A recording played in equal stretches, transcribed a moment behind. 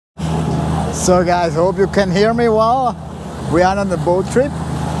So guys, hope you can hear me well. We are on the boat trip.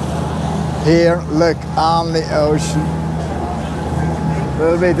 Here, look on the ocean. A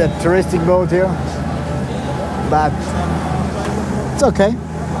little bit of touristic boat here, but it's okay.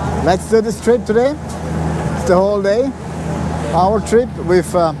 Let's do this trip today. It's the whole day. Our trip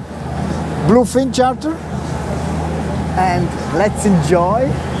with Bluefin charter, and let's enjoy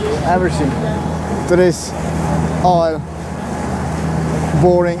everything to this oil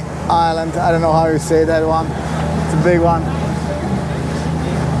boring island. I don't know how you say that one. It's a big one.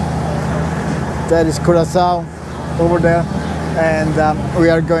 That is Curaçao over there, and we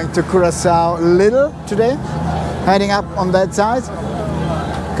are going to Curaçao Little today, heading up on that side.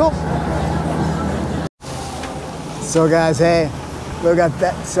 Cool. So guys, hey, look at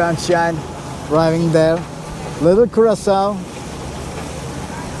that sunshine driving there. Little Curaçao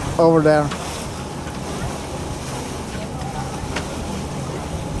over there.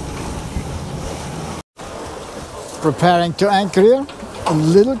 Preparing to anchor here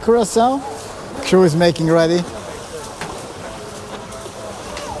in Little Curaçao. Crew is making ready.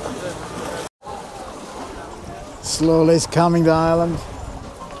 Slowly is coming the island.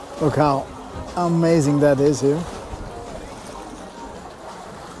 Look how amazing that is here.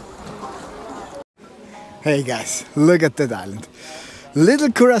 Hey guys, look at that island. Little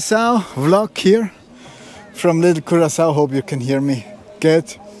Curaçao vlog here from Little Curaçao. Hope you can hear me good.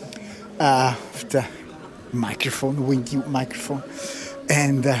 With the microphone, windy microphone,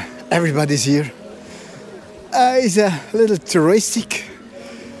 and everybody's here. It's a little touristic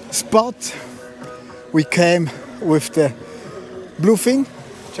spot. We came with the Bluefin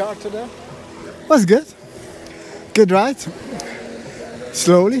charter there. Was good. Good ride.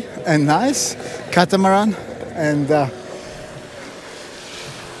 Slowly and nice. Catamaran, and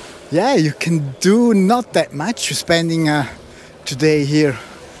yeah, you can do not that much. Spending today here,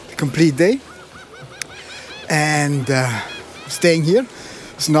 a complete day, and staying here,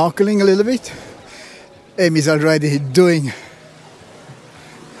 snorkeling a little bit. Amy's already doing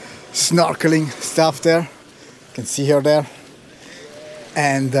snorkeling stuff there. You can see her there.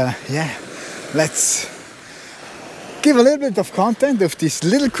 And yeah, let's give a little bit of content of this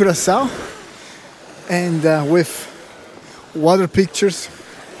Little Curaçao, and with water pictures.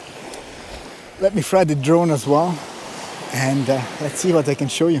 Let me fly the drone as well, and let's see what I can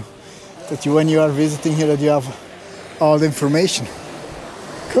show you. That you, when you are visiting here, that you have all the information.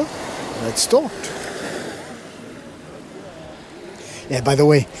 Cool. Let's start. Yeah, by the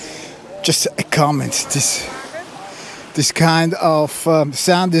way, just a comment. This kind of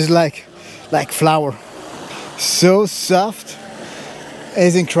sound is like flour. So soft.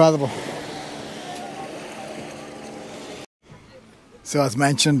 It's incredible. So as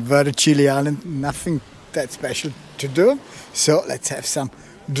mentioned, very chilly island. Nothing that special to do. So let's have some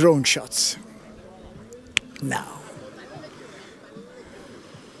drone shots now.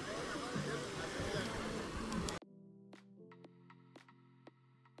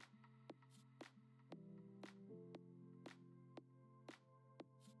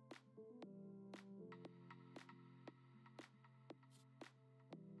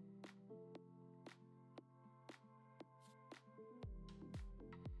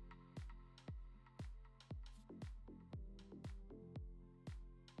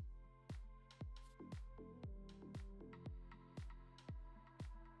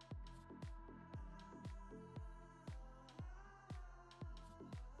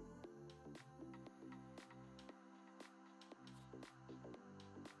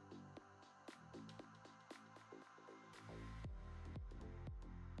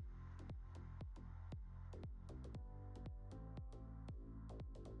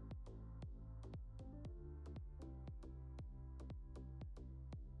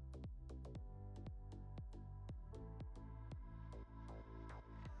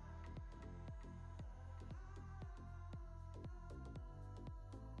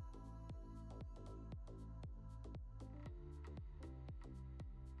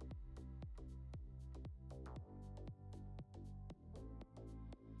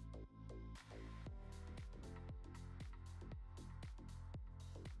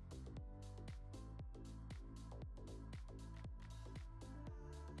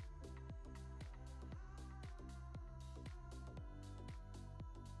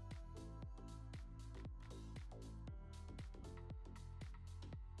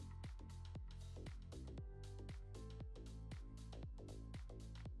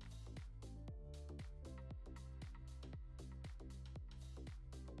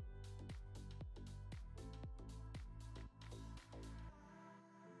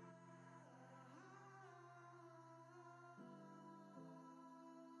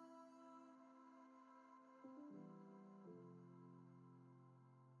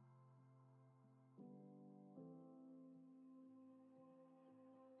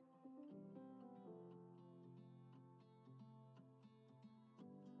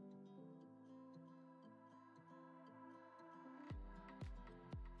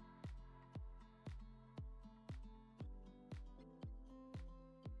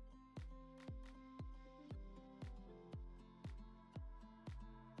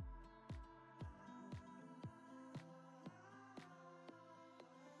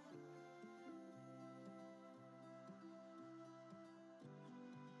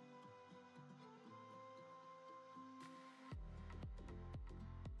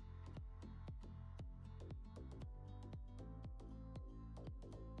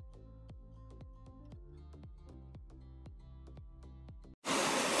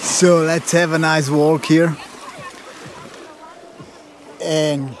 So let's have a nice walk here.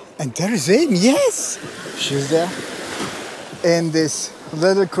 And there is Amy, yes! She's there. In this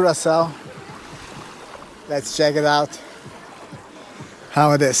little Curaçao. Let's check it out.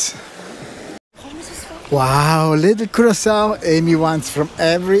 How it is. Wow, little Curaçao. Amy wants from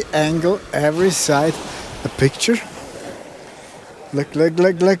every angle, every side a picture. Look, look,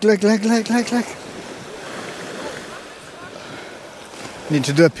 look, look, look, look, look, look, look. Need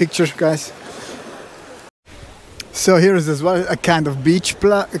to do a picture, guys. So here is as well a kind of beach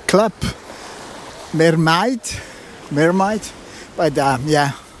club. Mermaid. But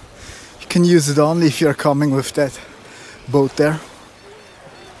yeah, you can use it only if you're coming with that boat there.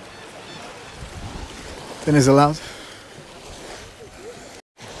 Then it's allowed.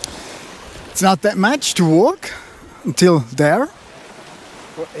 It's not that much to walk until there,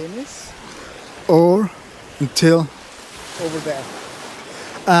 or Amy's, or until over there.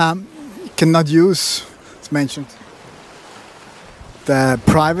 You cannot use, as mentioned, the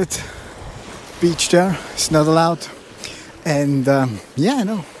private beach there. It's not allowed. And yeah, I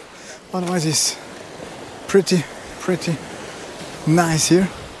know. Otherwise, it's pretty nice here.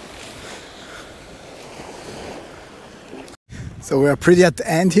 So we are pretty at the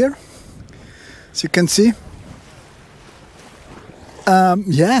end here, as you can see.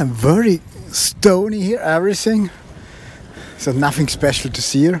 Yeah, very stony here, everything. So nothing special to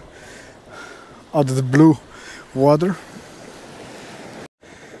see here, out of the blue water.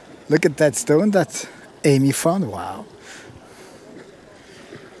 Look at that stone that Amy found. Wow,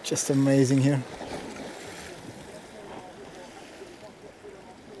 just amazing here.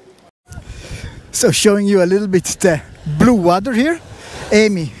 So showing you a little bit the blue water here.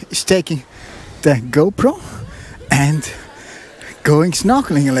 Amy is taking the GoPro and going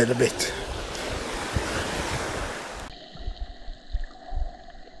snorkeling a little bit.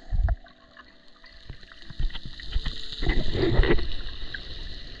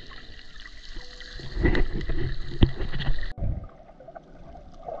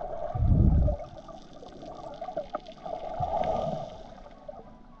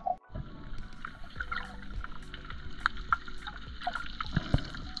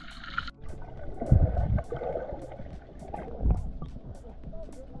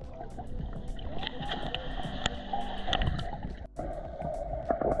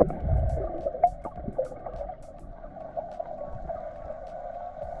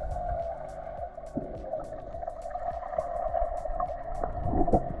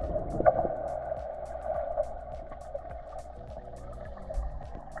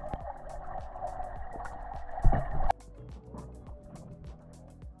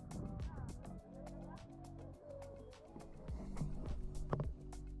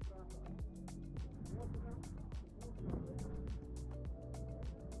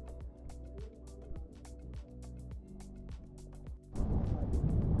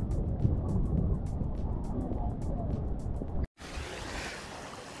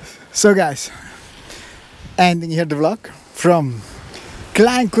 So guys, ending here the vlog from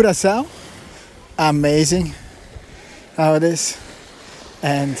Klein Curacao. Amazing how it is,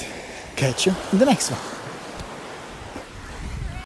 and catch you in the next one.